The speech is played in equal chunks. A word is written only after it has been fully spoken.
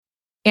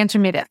Answer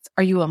me this.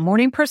 Are you a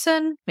morning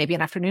person? Maybe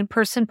an afternoon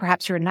person?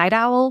 Perhaps you're a night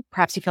owl.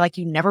 Perhaps you feel like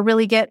you never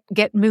really get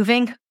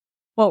moving.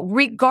 Well,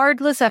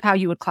 regardless of how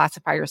you would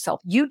classify yourself,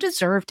 you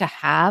deserve to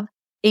have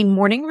a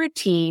morning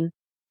routine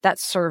that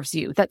serves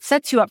you, that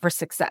sets you up for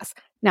success.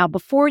 Now,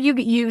 before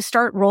you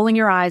start rolling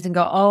your eyes and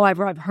go, oh, I've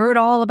heard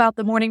all about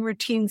the morning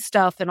routine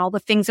stuff and all the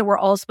things that we're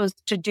all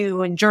supposed to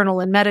do and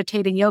journal and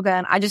meditate and yoga,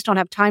 and I just don't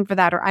have time for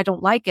that or I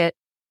don't like it.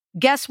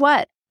 Guess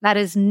what? That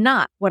is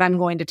not what I'm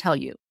going to tell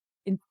you.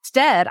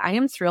 Instead, I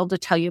am thrilled to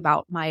tell you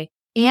about my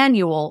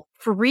annual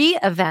free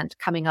event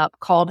coming up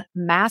called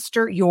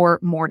Master Your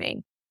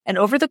Morning. And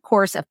over the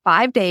course of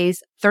 5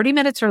 days, 30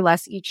 minutes or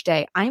less each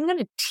day, I'm going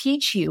to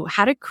teach you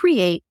how to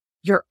create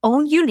your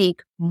own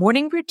unique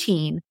morning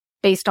routine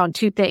based on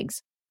two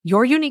things: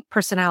 your unique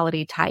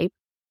personality type,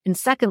 and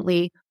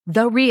secondly,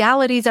 the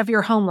realities of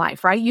your home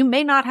life, right? You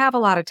may not have a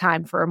lot of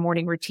time for a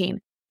morning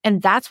routine.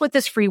 And that's what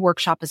this free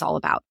workshop is all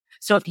about.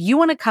 So if you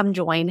want to come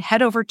join,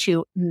 head over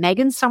to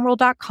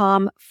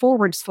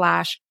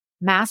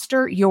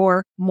megansumrell.com/master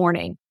your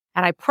morning.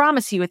 And I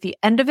promise you at the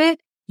end of it,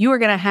 you are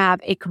going to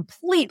have a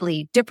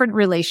completely different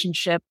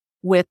relationship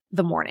with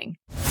the morning.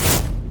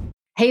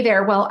 Hey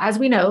there. Well, as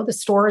we know, the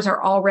stores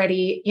are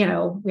already, we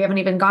haven't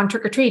even gone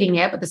trick-or-treating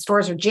yet, but the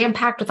stores are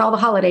jam-packed with all the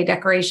holiday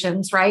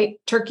decorations, right?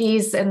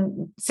 Turkeys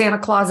and Santa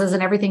Clauses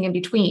and everything in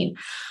between.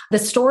 The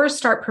stores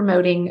start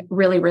promoting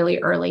really, really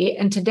early.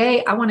 And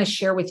today I want to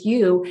share with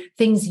you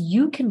things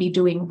you can be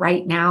doing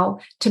right now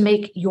to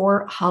make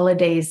your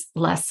holidays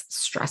less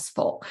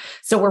stressful.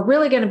 So we're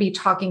really going to be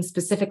talking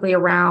specifically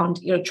around,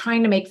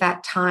 trying to make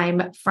that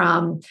time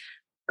from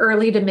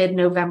early to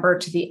mid-November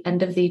to the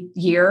end of the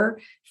year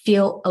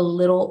feel a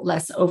little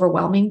less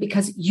overwhelming,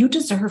 because you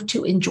deserve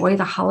to enjoy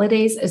the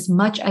holidays as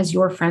much as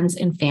your friends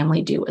and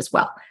family do as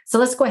well. So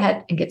let's go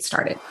ahead and get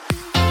started.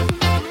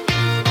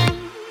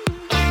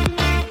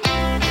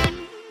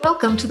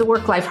 Welcome to the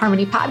Work-Life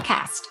Harmony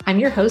Podcast. I'm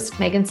your host,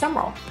 Megan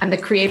Sumrell. I'm the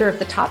creator of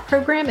the Top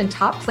Program and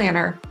Top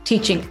Planner,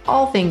 teaching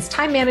all things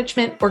time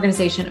management,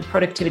 organization, and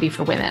productivity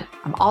for women.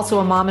 I'm also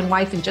a mom and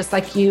wife, and just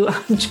like you,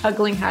 I'm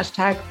juggling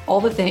 #all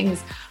the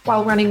things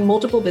while running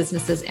multiple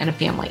businesses and a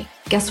family.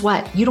 Guess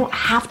what? You don't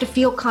have to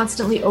feel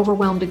constantly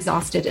overwhelmed,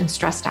 exhausted, and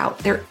stressed out.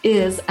 There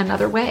is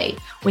another way.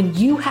 When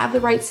you have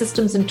the right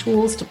systems and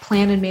tools to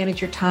plan and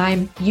manage your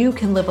time, you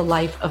can live a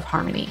life of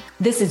harmony.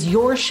 This is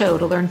your show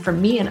to learn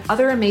from me and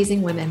other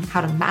amazing women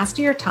how to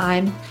master your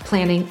time,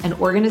 planning, and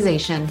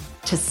organization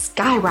to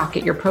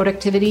skyrocket your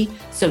productivity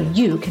so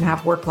you can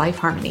have work-life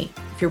harmony.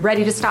 If you're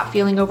ready to stop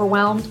feeling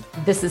overwhelmed,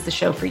 this is the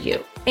show for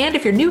you. And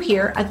if you're new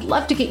here, I'd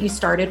love to get you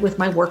started with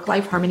my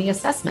Work-Life Harmony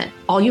Assessment.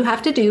 All you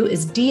have to do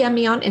is DM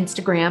me on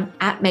Instagram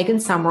at Megan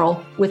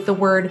Sumrell with the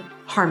word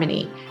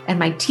harmony, and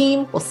my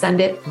team will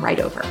send it right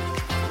over.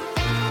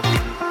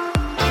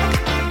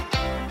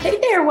 Hey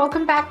there,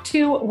 welcome back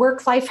to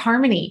Work-Life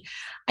Harmony.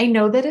 I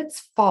know that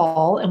it's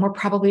fall and we're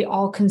probably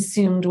all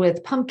consumed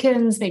with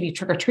pumpkins, maybe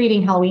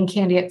trick-or-treating, Halloween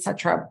candy,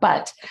 etc.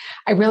 But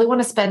I really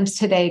want to spend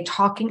today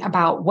talking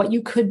about what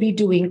you could be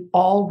doing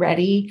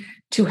already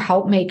to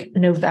help make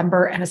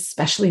November and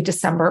especially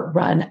December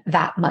run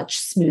that much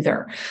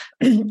smoother.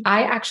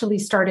 I actually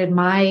started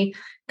my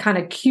kind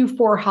of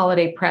Q4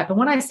 holiday prep. And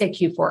when I say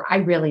Q4, I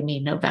really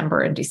mean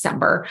November and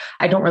December.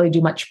 I don't really do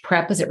much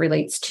prep as it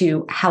relates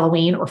to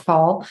Halloween or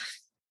fall.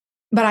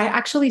 But I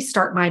actually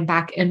start mine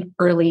back in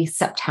early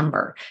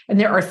September. And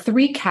there are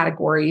 3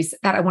 categories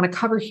that I want to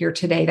cover here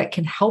today that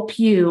can help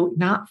you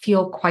not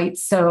feel quite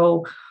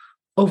so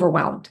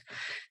overwhelmed.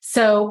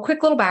 So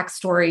quick little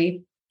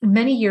backstory.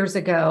 Many years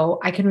ago,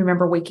 I can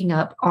remember waking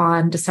up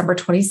on December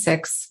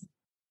 26th.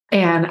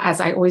 And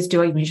as I always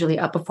do, I'm usually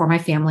up before my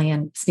family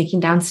and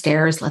sneaking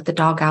downstairs, let the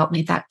dog out,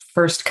 made that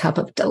first cup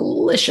of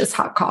delicious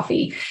hot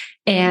coffee.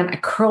 And I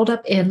curled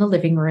up in the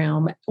living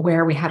room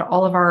where we had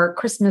all of our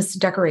Christmas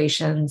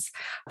decorations,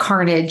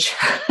 carnage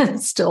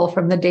still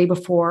from the day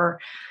before.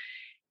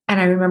 And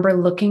I remember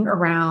looking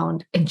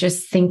around and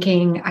just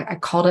thinking, I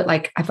called it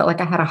I felt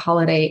like I had a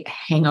holiday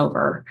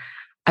hangover.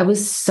 I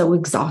was so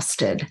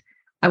exhausted.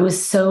 I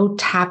was so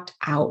tapped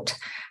out.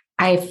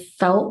 I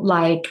felt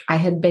like I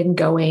had been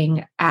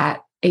going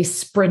at a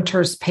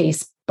sprinter's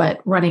pace, but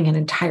running an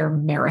entire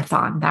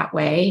marathon that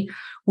way,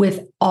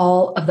 with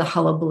all of the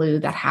hullabaloo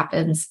that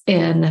happens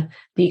in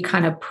the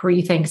kind of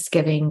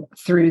pre-Thanksgiving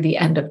through the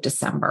end of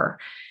December.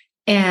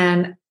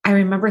 And I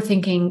remember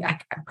thinking, I'm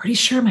pretty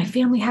sure my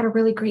family had a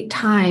really great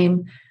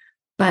time,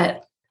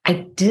 but I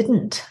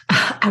didn't.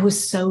 I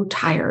was so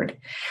tired.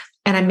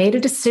 And I made a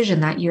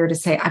decision that year to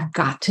say, I've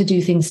got to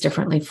do things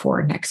differently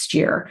for next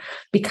year,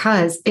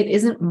 because it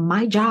isn't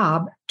my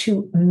job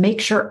to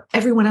make sure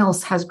everyone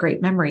else has great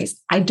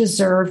memories. I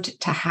deserved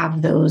to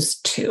have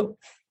those too.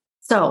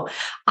 So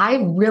I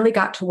really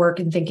got to work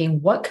in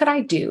thinking, what could I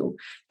do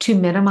to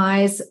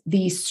minimize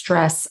the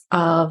stress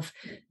of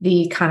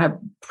the kind of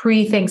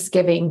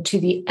pre-Thanksgiving to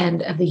the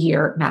end of the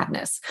year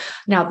madness?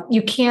 Now,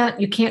 you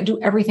can't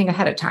do everything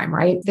ahead of time,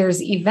 right?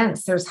 There's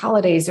events, there's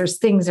holidays, there's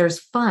things, there's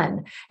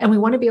fun, and we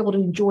want to be able to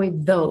enjoy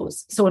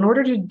those. So in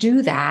order to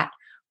do that,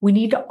 We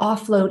need to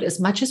offload as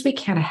much as we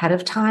can ahead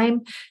of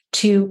time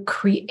to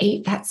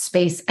create that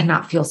space and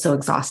not feel so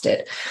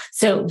exhausted.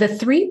 So the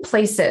three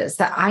places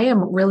that I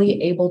am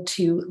really able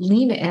to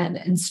lean in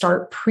and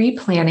start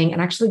pre-planning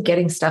and actually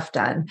getting stuff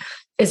done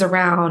is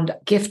around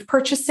gift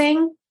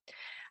purchasing,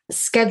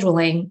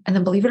 scheduling, and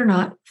then, believe it or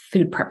not,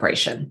 food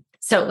preparation.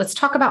 So let's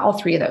talk about all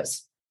three of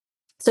those.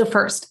 So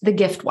first, the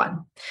gift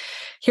one.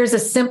 Here's a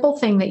simple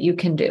thing that you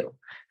can do.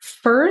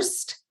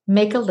 First,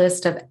 make a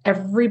list of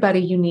everybody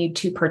you need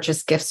to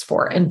purchase gifts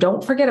for. And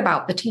don't forget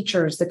about the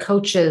teachers, the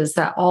coaches,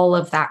 all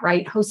of that,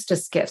 right?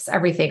 Hostess gifts,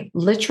 everything.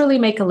 Literally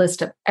make a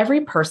list of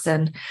every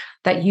person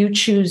that you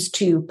choose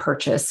to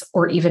purchase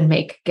or even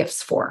make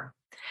gifts for.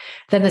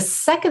 Then the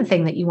second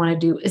thing that you want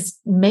to do is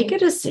make a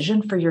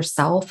decision for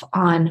yourself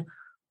on,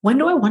 when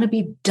do I want to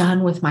be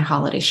done with my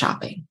holiday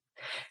shopping?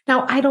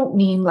 Now, I don't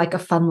mean like a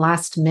fun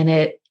last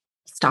minute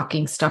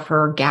stocking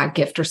stuffer or gag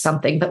gift or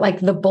something, but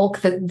like the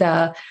bulk,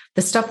 the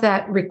stuff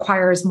that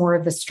requires more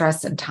of the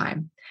stress and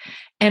time.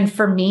 And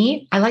for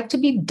me, I like to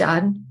be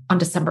done on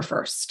December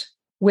 1st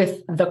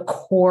with the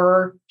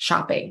core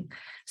shopping,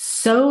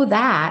 so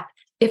that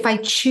if I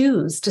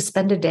choose to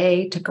spend a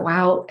day to go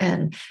out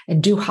and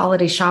do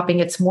holiday shopping,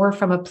 it's more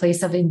from a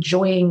place of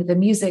enjoying the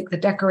music, the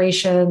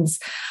decorations,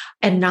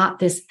 and not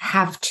this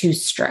have to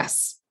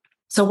stress.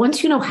 So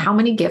once you know how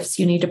many gifts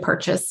you need to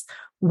purchase,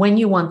 when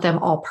you want them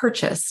all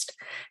purchased,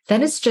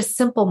 then it's just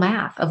simple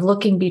math of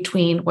looking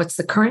between what's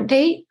the current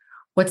date,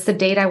 what's the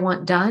date I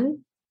want done,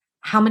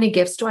 how many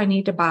gifts do I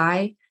need to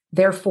buy?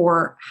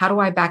 Therefore, how do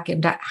I back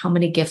into how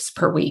many gifts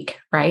per week,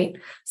 right?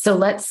 So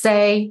let's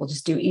say, we'll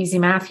just do easy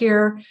math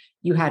here.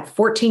 You had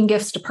 14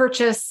 gifts to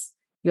purchase.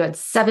 You had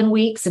 7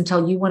 weeks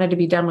until you wanted to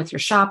be done with your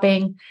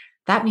shopping.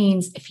 That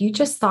means if you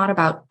just thought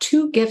about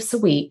 2 gifts a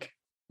week,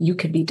 you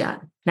could be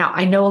done. Now,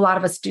 I know a lot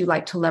of us do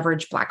like to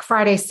leverage Black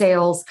Friday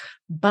sales,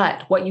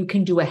 but what you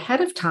can do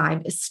ahead of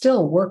time is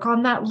still work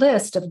on that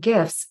list of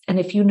gifts. And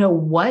if you know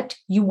what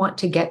you want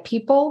to get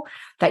people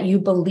that you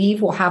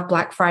believe will have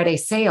Black Friday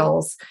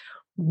sales,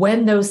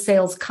 when those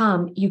sales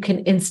come, you can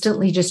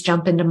instantly just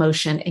jump into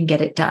motion and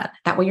get it done.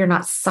 That way you're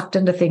not sucked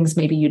into things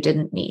maybe you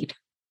didn't need.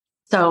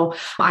 So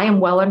I am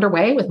well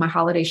underway with my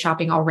holiday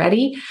shopping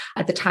already.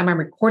 At the time I'm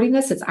recording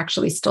this, it's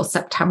actually still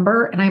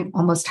September and I'm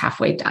almost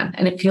halfway done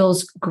and it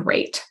feels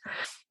great.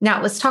 Now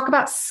let's talk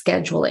about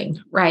scheduling,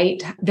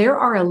 right? There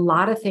are a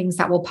lot of things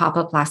that will pop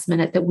up last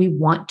minute that we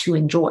want to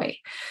enjoy.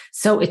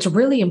 So it's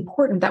really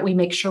important that we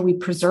make sure we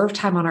preserve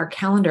time on our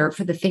calendar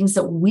for the things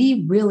that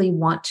we really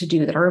want to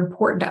do that are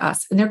important to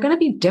us. And they're going to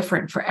be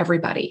different for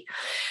everybody.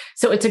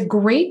 So it's a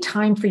great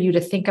time for you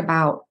to think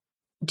about,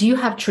 do you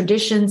have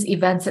traditions,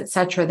 events, et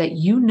cetera, that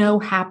you know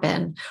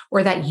happen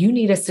or that you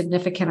need a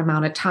significant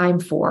amount of time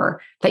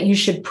for that you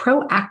should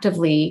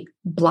proactively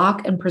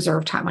block and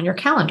preserve time on your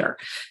calendar?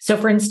 So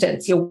for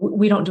instance,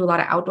 we don't do a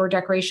lot of outdoor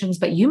decorations,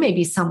 but you may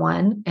be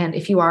someone, and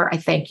if you are, I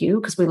thank you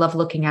because we love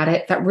looking at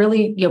it, that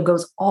really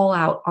goes all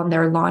out on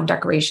their lawn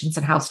decorations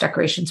and house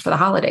decorations for the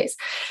holidays.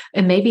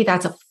 And maybe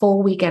that's a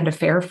full weekend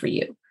affair for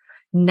you.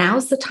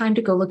 Now's the time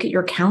to go look at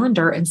your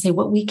calendar and say,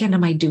 what weekend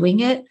am I doing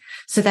it?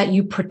 So that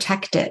you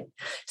protect it,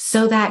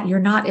 so that you're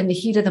not in the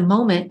heat of the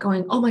moment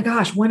going, oh my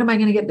gosh, when am I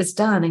going to get this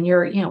done? And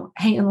you're,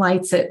 hanging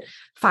lights at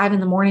 5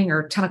 a.m.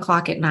 or 10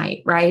 o'clock at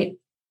night, right?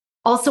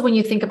 Also, when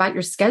you think about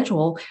your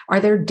schedule, are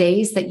there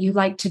days that you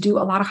like to do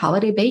a lot of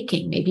holiday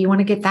baking? Maybe you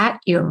want to get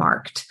that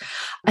earmarked.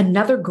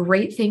 Another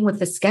great thing with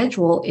the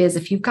schedule is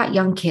if you've got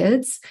young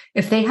kids,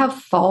 if they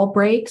have fall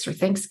breaks or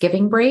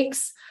Thanksgiving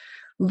breaks,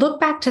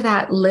 look back to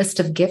that list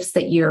of gifts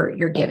that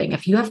you're giving.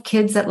 If you have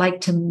kids that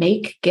like to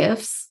make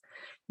gifts,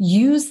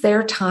 use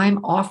their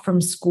time off from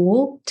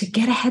school to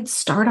get a head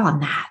start on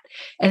that.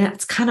 And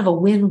that's kind of a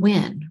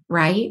win-win,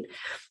 right?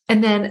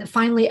 And then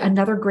finally,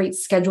 another great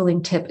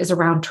scheduling tip is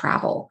around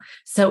travel.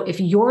 So if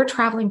you're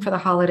traveling for the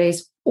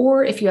holidays,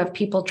 or if you have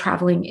people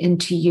traveling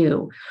into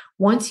you,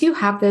 once you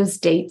have those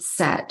dates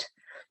set,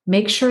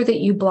 make sure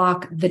that you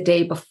block the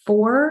day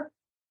before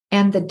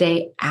and the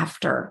day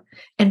after,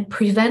 and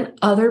prevent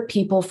other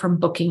people from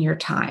booking your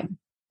time.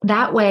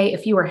 That way,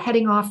 if you are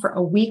heading off for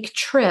a week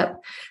trip,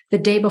 the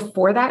day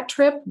before that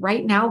trip,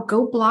 right now,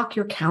 go block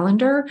your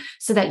calendar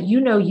so that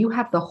you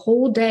have the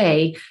whole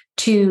day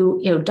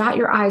to dot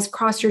your I's,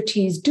 cross your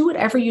T's, do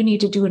whatever you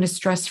need to do in a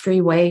stress-free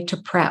way to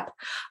prep.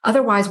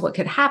 Otherwise, what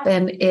could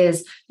happen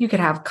is you could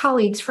have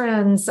colleagues,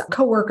 friends,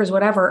 coworkers,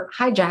 whatever,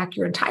 hijack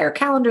your entire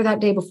calendar that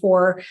day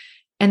before,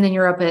 and then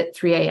you're up at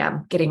 3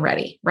 a.m. getting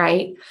ready,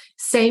 right?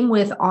 Same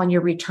with on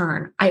your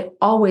return. I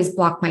always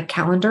block my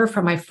calendar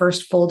for my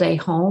first full day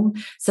home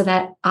so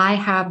that I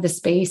have the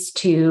space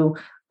to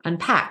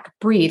unpack,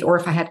 breathe, or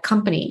if I had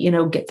company,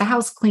 get the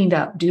house cleaned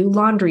up, do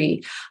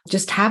laundry,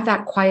 just have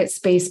that quiet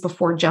space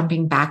before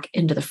jumping back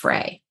into the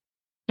fray.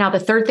 Now, the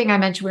third thing I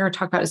mentioned we were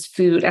talking about is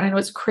food. And I know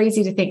it's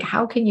crazy to think,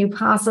 how can you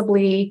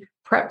possibly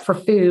prep for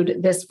food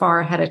this far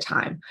ahead of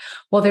time?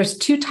 Well, there's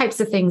 2 types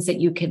of things that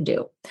you can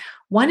do.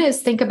 One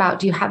is think about,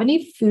 do you have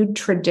any food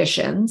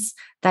traditions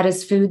that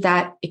is food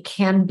that it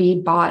can be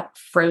bought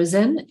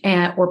frozen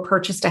or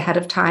purchased ahead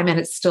of time and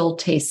it still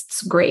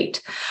tastes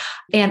great?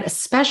 And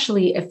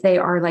especially if they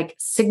are like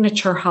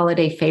signature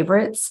holiday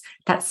favorites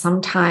that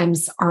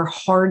sometimes are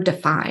hard to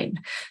find.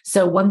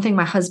 So one thing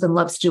my husband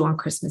loves to do on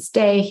Christmas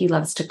Day, he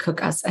loves to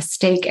cook us a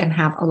steak and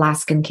have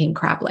Alaskan king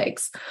crab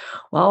legs.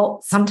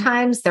 Well,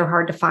 sometimes they're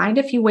hard to find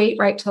if you wait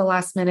right to the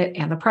last minute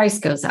and the price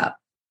goes up.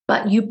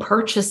 But you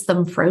purchase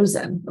them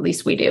frozen, at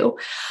least we do.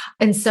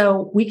 And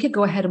so we could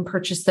go ahead and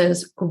purchase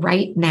those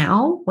right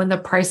now when the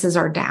prices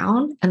are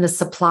down and the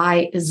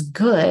supply is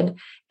good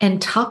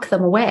and tuck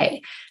them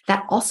away.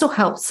 That also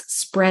helps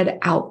spread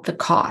out the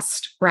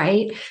cost,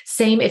 right?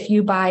 Same if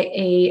you buy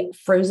a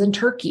frozen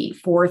turkey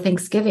for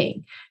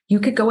Thanksgiving.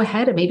 You could go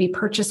ahead and maybe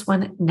purchase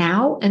one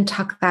now and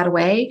tuck that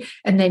away.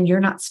 And then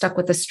you're not stuck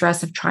with the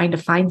stress of trying to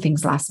find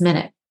things last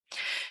minute.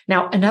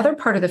 Now, another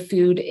part of the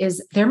food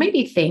is there may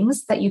be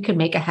things that you can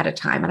make ahead of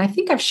time. And I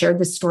think I've shared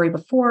this story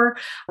before,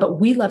 but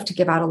we love to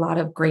give out a lot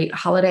of great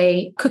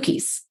holiday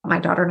cookies. My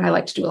daughter and I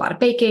like to do a lot of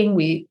baking.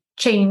 We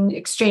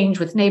exchange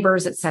with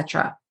neighbors,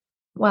 etc.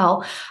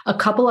 Well, a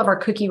couple of our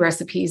cookie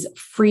recipes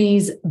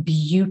freeze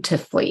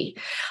beautifully.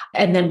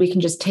 And then we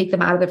can just take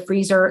them out of the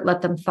freezer,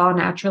 let them thaw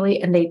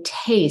naturally, and they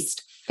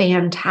taste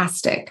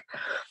fantastic.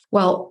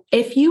 Well,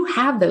 if you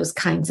have those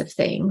kinds of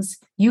things,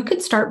 you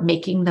could start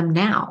making them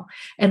now.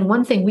 And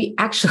one thing we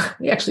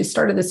actually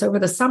started this over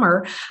the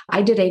summer.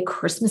 I did a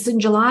Christmas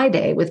in July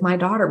day with my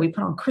daughter. We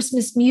put on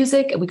Christmas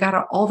music and we got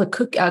out all the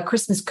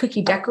Christmas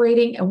cookie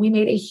decorating, and we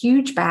made a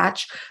huge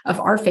batch of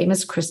our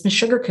famous Christmas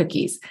sugar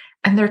cookies,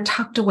 and they're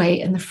tucked away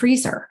in the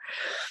freezer.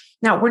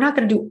 Now, we're not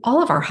going to do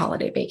all of our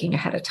holiday baking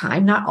ahead of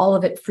time. Not all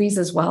of it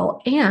freezes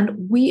well.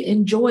 And we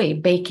enjoy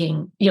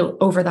baking,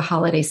 over the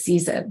holiday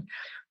season.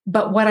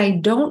 But what I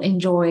don't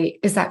enjoy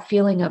is that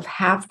feeling of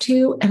have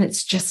to, and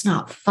it's just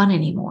not fun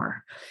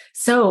anymore.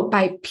 So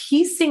by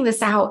piecing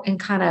this out and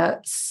kind of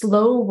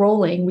slow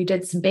rolling, we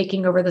did some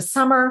baking over the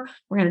summer.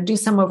 We're going to do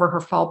some over her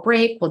fall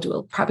break. We'll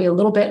do probably a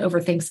little bit over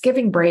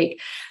Thanksgiving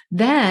break.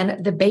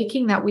 Then the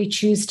baking that we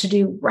choose to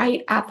do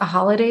right at the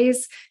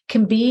holidays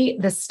can be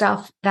the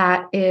stuff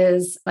that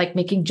is like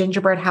making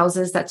gingerbread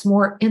houses that's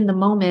more in the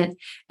moment.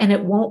 And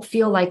it won't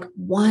feel like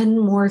one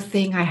more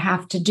thing I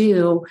have to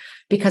do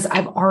because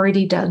I've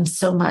already done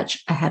so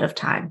much ahead of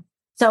time.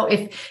 So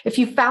if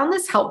you found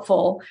this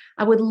helpful,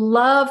 I would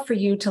love for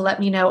you to let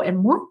me know. And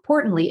more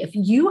importantly, if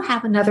you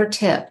have another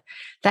tip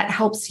that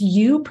helps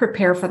you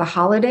prepare for the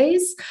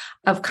holidays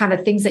of kind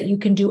of things that you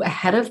can do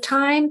ahead of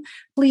time,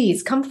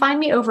 please come find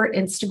me over at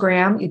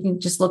Instagram. You can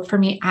just look for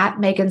me at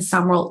Megan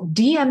Sumrell,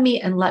 DM me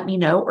and let me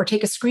know, or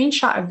take a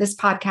screenshot of this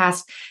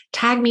podcast,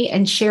 tag me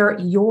and share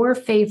your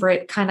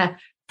favorite kind of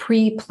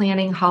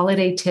pre-planning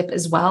holiday tip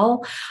as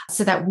well,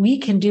 so that we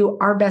can do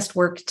our best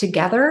work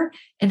together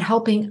in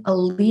helping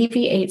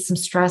alleviate some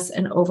stress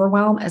and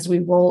overwhelm as we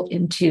roll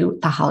into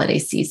the holiday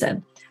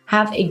season.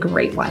 Have a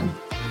great one.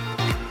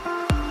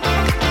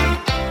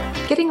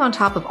 Getting on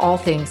top of all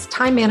things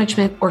time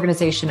management,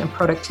 organization, and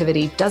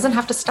productivity doesn't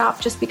have to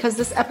stop just because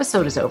this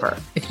episode is over.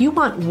 If you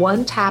want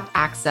one-tap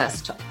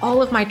access to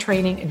all of my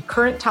training and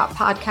current top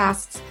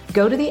podcasts,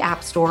 go to the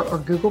App Store or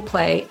Google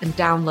Play and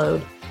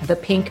download the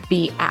Pink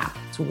Bee app.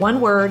 It's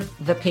one word,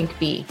 the Pink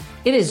Bee.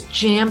 It is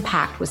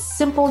jam-packed with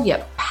simple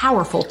yet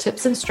powerful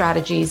tips and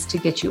strategies to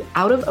get you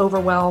out of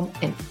overwhelm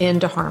and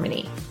into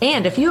harmony.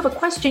 And if you have a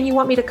question you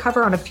want me to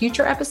cover on a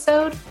future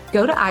episode,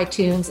 go to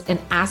iTunes and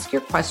ask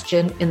your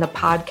question in the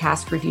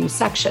podcast review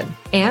section.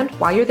 And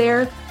while you're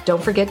there,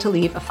 don't forget to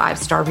leave a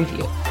 5-star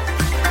review.